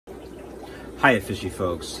Hiya fishy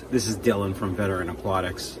folks, this is Dylan from Veteran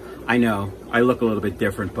Aquatics. I know, I look a little bit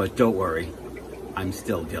different, but don't worry, I'm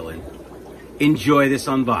still Dylan. Enjoy this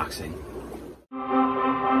unboxing.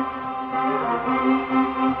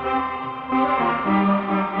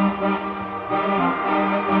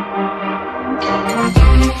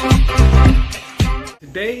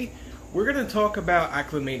 Today, we're going to talk about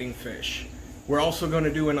acclimating fish. We're also going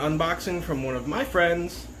to do an unboxing from one of my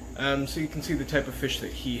friends, so you can see the type of fish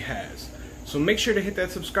that he has. So make sure to hit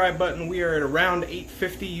that subscribe button. We are at around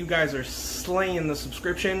 850. You guys are slaying the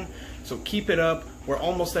subscription, so keep it up. We're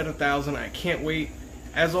almost at 1,000. I can't wait.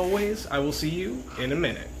 As always, I will see you in a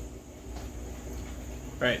minute.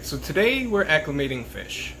 Alright, so today we're acclimating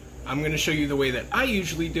fish. I'm going to show you the way that I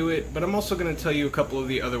usually do it, but I'm also going to tell you a couple of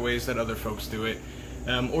the other ways that other folks do it,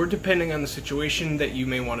 or depending on the situation that you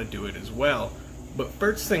may want to do it as well. But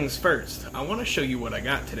first things first, I want to show you what I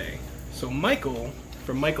got today. So Michael,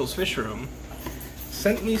 from Michael's Fish Room,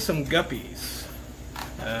 sent me some guppies.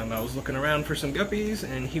 I was looking around for some guppies,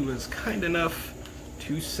 and he was kind enough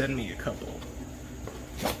to send me a couple.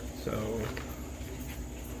 So,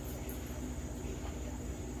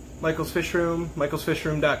 Michael's Fish Room,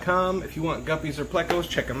 michaelsfishroom.com. If you want guppies or plecos,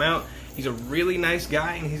 check him out. He's a really nice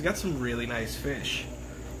guy, and he's got some really nice fish.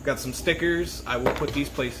 Got some stickers. I will put these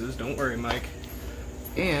places, don't worry, Mike.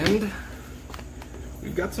 And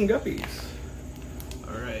we've got some guppies.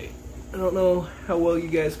 Alright, I don't know how well you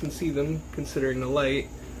guys can see them considering the light,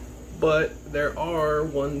 but there are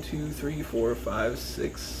 1, 2, 3, 4, 5,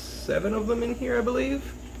 6, 7 of them in here, I believe.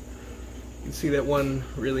 You can see that one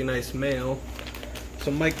really nice male.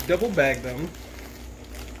 So Mike double bagged them.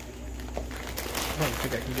 I don't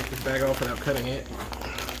think I can get this bag off without cutting it.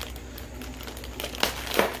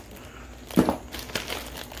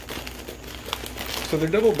 So they're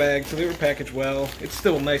double bagged, so they were packaged well. It's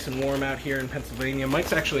still nice and warm out here in Pennsylvania.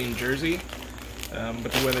 Mike's actually in Jersey, but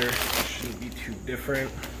the weather shouldn't be too different.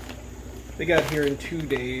 They got here in 2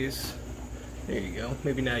 days. There you go.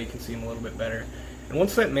 Maybe now you can see him a little bit better. And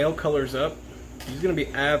once that male colors up, he's going to be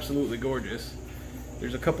absolutely gorgeous.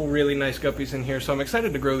 There's a couple really nice guppies in here, so I'm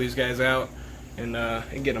excited to grow these guys out and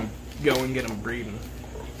get them going, get them breeding.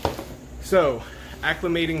 So,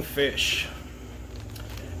 acclimating fish.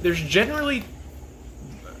 There's generally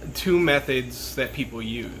two methods that people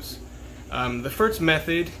use. The first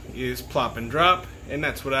method is plop and drop, and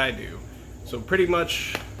that's what I do. So pretty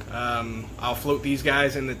much I'll float these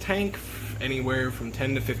guys in the tank anywhere from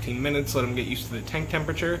 10 to 15 minutes, let them get used to the tank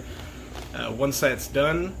temperature. Once that's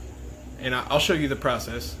done, and I'll show you the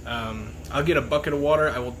process, I'll get a bucket of water,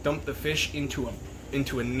 I will dump the fish into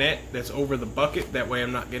a net that's over the bucket, that way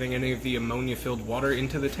I'm not getting any of the ammonia filled water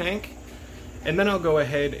into the tank. And then I'll go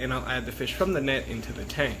ahead and I'll add the fish from the net into the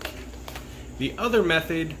tank. The other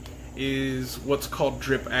method is what's called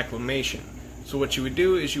drip acclimation. So what you would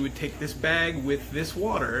do is you would take this bag with this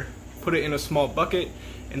water, put it in a small bucket,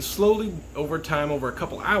 and slowly over time, over a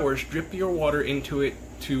couple hours, drip your water into it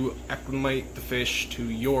to acclimate the fish to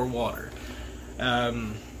your water. I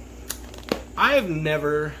have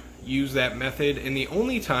never use that method, and the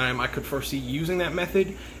only time I could foresee using that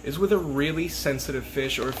method is with a really sensitive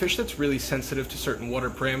fish, or a fish that's really sensitive to certain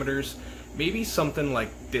water parameters, maybe something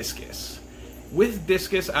like discus. With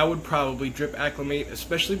discus, I would probably drip acclimate,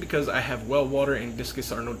 especially because I have well water and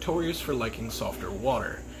discus are notorious for liking softer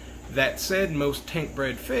water. That said, most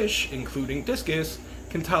tank-bred fish, including discus,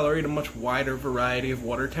 can tolerate a much wider variety of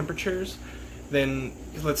water temperatures than,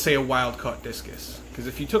 let's say, a wild-caught discus. Because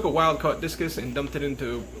if you took a wild-caught discus and dumped it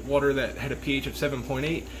into water that had a pH of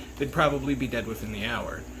 7.8, they'd probably be dead within the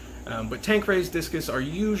hour. But tank-raised discus are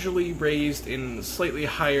usually raised in slightly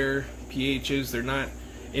higher pHs. They're not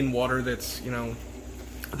in water that's, you know,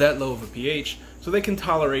 that low of a pH, so they can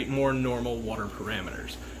tolerate more normal water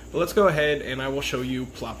parameters. But let's go ahead and I will show you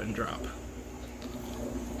plop and drop.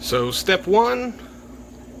 So step one,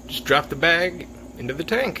 just drop the bag into the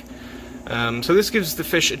tank. So this gives the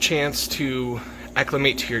fish a chance to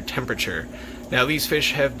acclimate to your temperature. Now these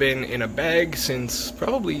fish have been in a bag since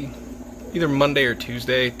probably either Monday or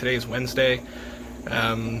Tuesday. Today is Wednesday.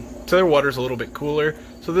 So their water's a little bit cooler.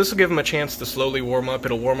 So this will give them a chance to slowly warm up.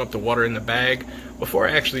 It'll warm up the water in the bag before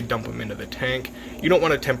I actually dump them into the tank. You don't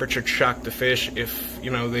want to temperature shock the fish if,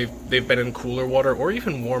 you know, they've been in cooler water or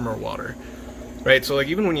even warmer water. Right? So like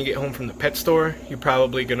even when you get home from the pet store, you're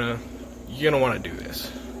probably gonna want to do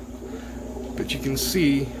this. But you can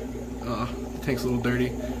see, the tank's a little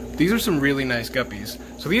dirty. These are some really nice guppies.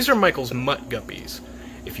 So these are Michael's mutt guppies.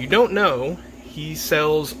 If you don't know, he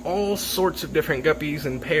sells all sorts of different guppies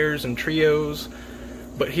in pairs and trios,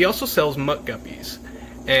 but he also sells mutt guppies.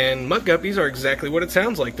 And mutt guppies are exactly what it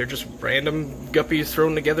sounds like. They're just random guppies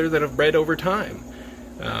thrown together that have bred over time.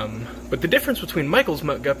 But the difference between Michael's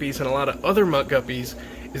mutt guppies and a lot of other mutt guppies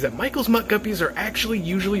is that Michael's mutt guppies are actually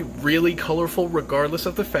usually really colorful regardless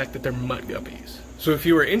of the fact that they're mutt guppies. So if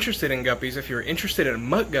you are interested in guppies, if you're interested in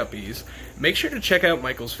mutt guppies, make sure to check out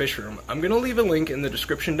Michael's fish room. I'm going to leave a link in the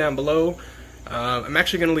description down below. I'm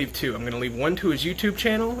actually going to leave two. I'm going to leave one to his YouTube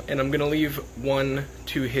channel, and I'm going to leave one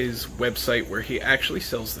to his website where he actually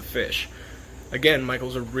sells the fish. Again,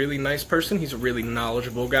 Michael's a really nice person. He's a really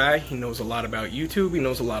knowledgeable guy. He knows a lot about YouTube. He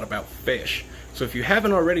knows a lot about fish. So if you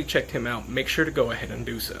haven't already checked him out, make sure to go ahead and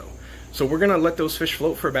do so. So we're going to let those fish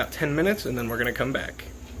float for about 10 minutes, and then we're going to come back.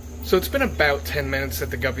 So it's been about 10 minutes that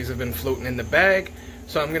the guppies have been floating in the bag.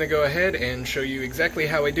 So I'm going to go ahead and show you exactly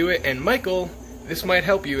how I do it. And Michael, this might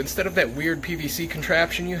help you. Instead of that weird PVC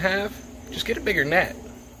contraption you have, just get a bigger net.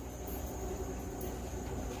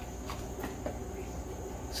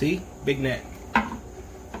 See? Big net.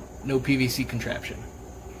 No PVC contraption.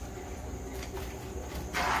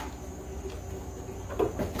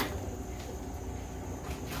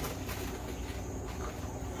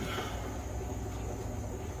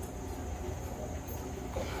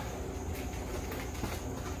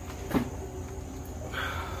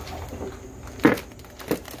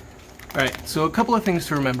 Alright, so a couple of things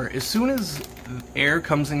to remember. As soon as air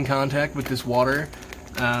comes in contact with this water,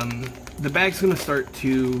 the bag's going to start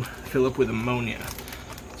to fill up with ammonia.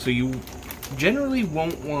 So you generally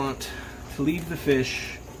won't want to leave the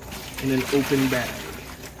fish in an open bag.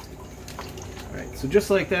 Alright, so just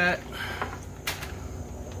like that,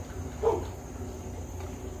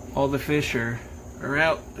 all the fish are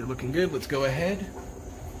out. They're looking good. Let's go ahead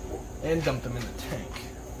and dump them in the tank.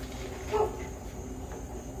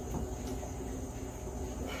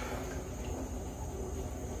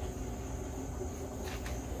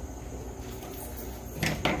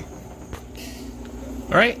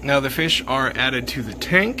 Alright, now the fish are added to the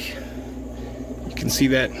tank. You can see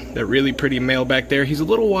that really pretty male back there. He's a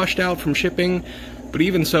little washed out from shipping, but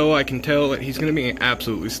even so, I can tell that he's going to be an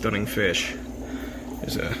absolutely stunning fish.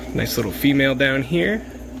 There's a nice little female down here.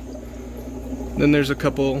 Then there's a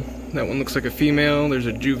couple. That one looks like a female. There's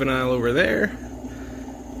a juvenile over there.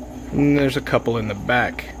 And there's a couple in the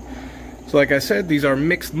back. So like I said, these are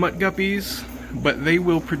mixed mutt guppies, but they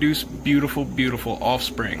will produce beautiful, beautiful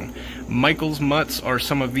offspring. Michael's mutts are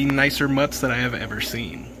some of the nicer mutts that I have ever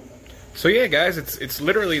seen. So yeah, guys, it's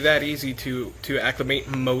literally that easy to acclimate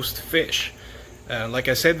most fish. Like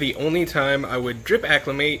I said, the only time I would drip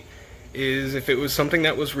acclimate is if it was something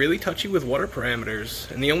that was really touchy with water parameters.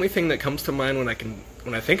 And the only thing that comes to mind when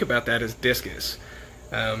I think about that is discus.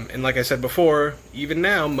 And like I said before, even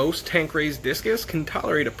now, most tank-raised discus can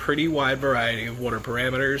tolerate a pretty wide variety of water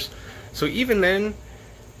parameters. So even then,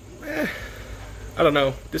 I don't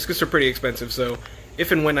know, discus are pretty expensive, so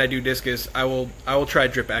if and when I do discus, I will try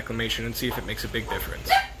drip acclimation and see if it makes a big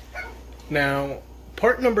difference. Now,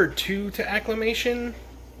 part number 2 to acclimation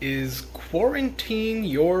is quarantine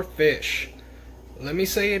your fish. Let me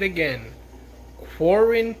say it again.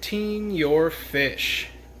 Quarantine your fish.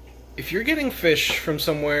 If you're getting fish from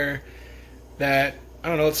somewhere that, I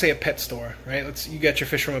don't know, let's say a pet store, right? You got your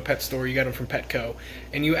fish from a pet store, you got them from Petco,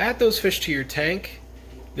 and you add those fish to your tank,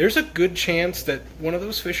 there's a good chance that one of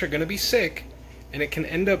those fish are going to be sick, and it can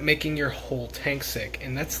end up making your whole tank sick,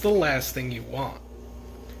 and that's the last thing you want.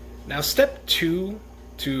 Now, step 2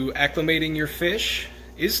 to acclimating your fish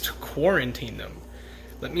is to quarantine them.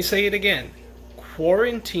 Let me say it again.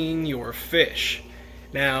 Quarantine your fish.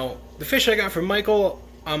 Now, the fish I got from Michael,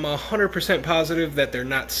 I'm 100% positive that they're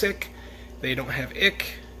not sick. They don't have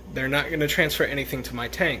ick. They're not going to transfer anything to my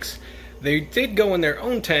tanks. They did go in their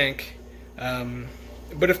own tank,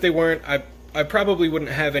 but if they weren't, I probably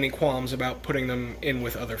wouldn't have any qualms about putting them in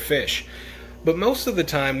with other fish. But most of the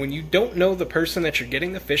time, when you don't know the person that you're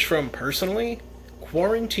getting the fish from personally,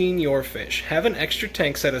 quarantine your fish. Have an extra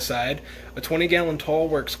tank set aside. A 20-gallon tall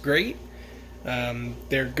works great.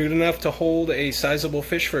 They're good enough to hold a sizable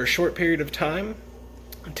fish for a short period of time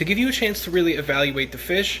to give you a chance to really evaluate the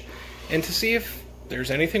fish and to see if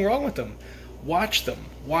there's anything wrong with them. Watch them.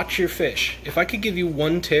 Watch your fish. If I could give you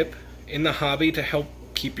one tip in the hobby to help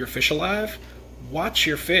keep your fish alive, watch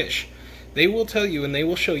your fish. They will tell you and they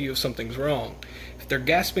will show you if something's wrong. If they're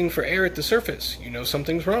gasping for air at the surface, you know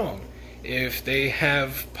something's wrong. If they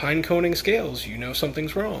have pine coning scales, you know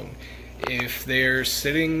something's wrong. If they're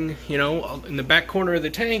sitting, in the back corner of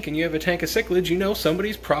the tank and you have a tank of cichlids, you know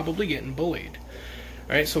somebody's probably getting bullied.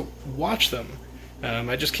 Alright, so watch them.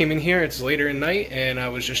 I just came in here, it's later at night, and I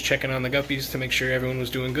was just checking on the guppies to make sure everyone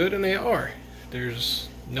was doing good, and they are. There's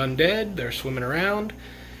none dead, they're swimming around,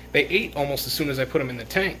 they ate almost as soon as I put them in the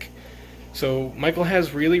tank. So Michael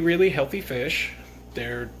has really, really healthy fish.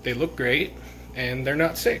 They look great, and they're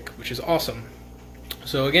not sick, which is awesome.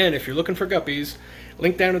 So again, if you're looking for guppies,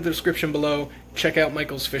 link down in the description below. Check out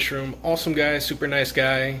Michael's fish room. Awesome guy, super nice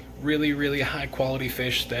guy. Really, really high quality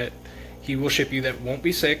fish that he will ship you that won't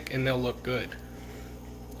be sick, and they'll look good.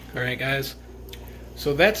 Alright guys,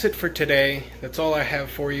 so that's it for today. That's all I have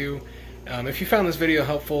for you. If you found this video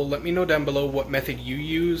helpful, let me know down below what method you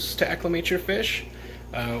use to acclimate your fish,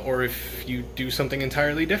 or if you do something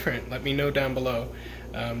entirely different, let me know down below.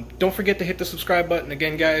 Don't forget to hit the subscribe button.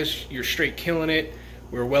 Again guys, you're straight killing it.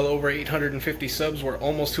 We're well over 850 subs, we're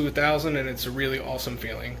almost to 1,000, and it's a really awesome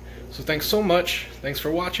feeling. So thanks so much, thanks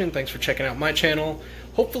for watching, thanks for checking out my channel.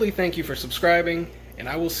 Hopefully thank you for subscribing, and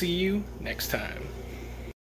I will see you next time.